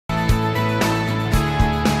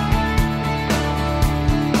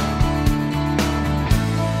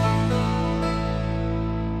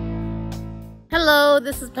Hello,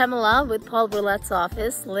 this is Pamela with Brouillette's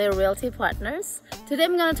office, LAER Realty Partners. Today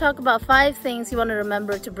I'm going to talk about 5 things you want to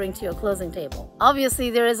remember to bring to your closing table. Obviously,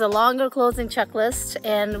 there is a longer closing checklist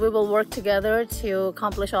and we will work together to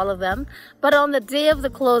accomplish all of them. But on the day of the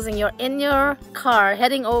closing, you're in your car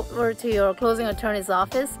heading over to your closing attorney's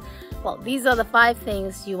office. Well, these are the 5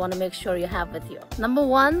 things you want to make sure you have with you. Number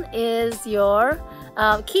 1 is your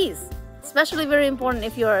keys. Especially very important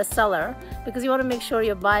if you're a seller, because you want to make sure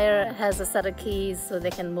your buyer has a set of keys so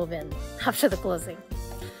they can move in after the closing.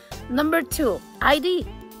 Number 2, ID.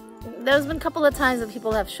 There's been a couple of times that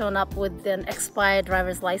people have shown up with an expired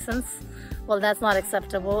driver's license. Well, that's not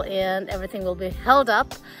acceptable and everything will be held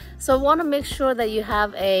up. So you want to make sure that you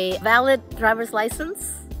have a valid driver's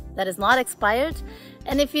license that is not expired.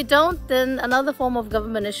 And if you don't, then another form of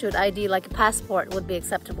government issued ID like a passport would be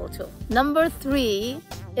acceptable too. Number 3,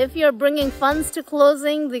 if you're bringing funds to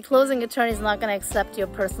closing, the closing attorney is not going to accept your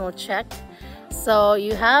personal check. So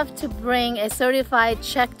you have to bring a certified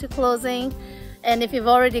check to closing. And if you've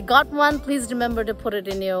already got one, please remember to put it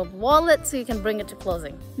in your wallet so you can bring it to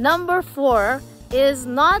closing. Number 4 is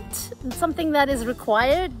not something that is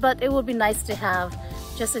required, but it would be nice to have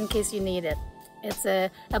just in case you need it. It's a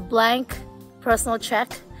blank personal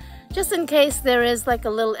check, just in case there is like a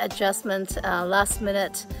little adjustment last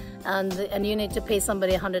minute and you need to pay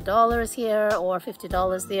somebody $100 here or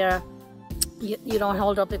 $50 there. You don't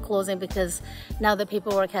hold up your closing because now the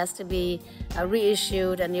paperwork has to be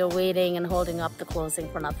reissued and you're waiting and holding up the closing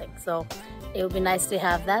for nothing. So it would be nice to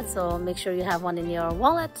have that, so make sure you have one in your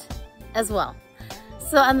wallet as well.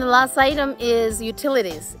 So, and the last item is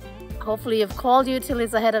utilities. Hopefully you've called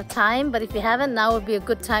utilities ahead of time, but if you haven't, now would be a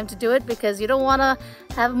good time to do it because you don't want to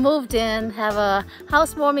have moved in, have a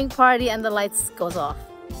housewarming party and the lights goes off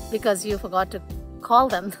because you forgot to call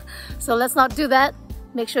them. So let's not do that.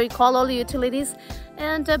 Make sure you call all the utilities.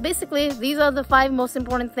 And basically, these are the 5 most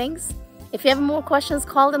important things. If you have more questions,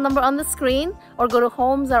 call the number on the screen or go to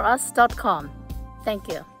homesareus.com. Thank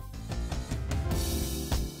you.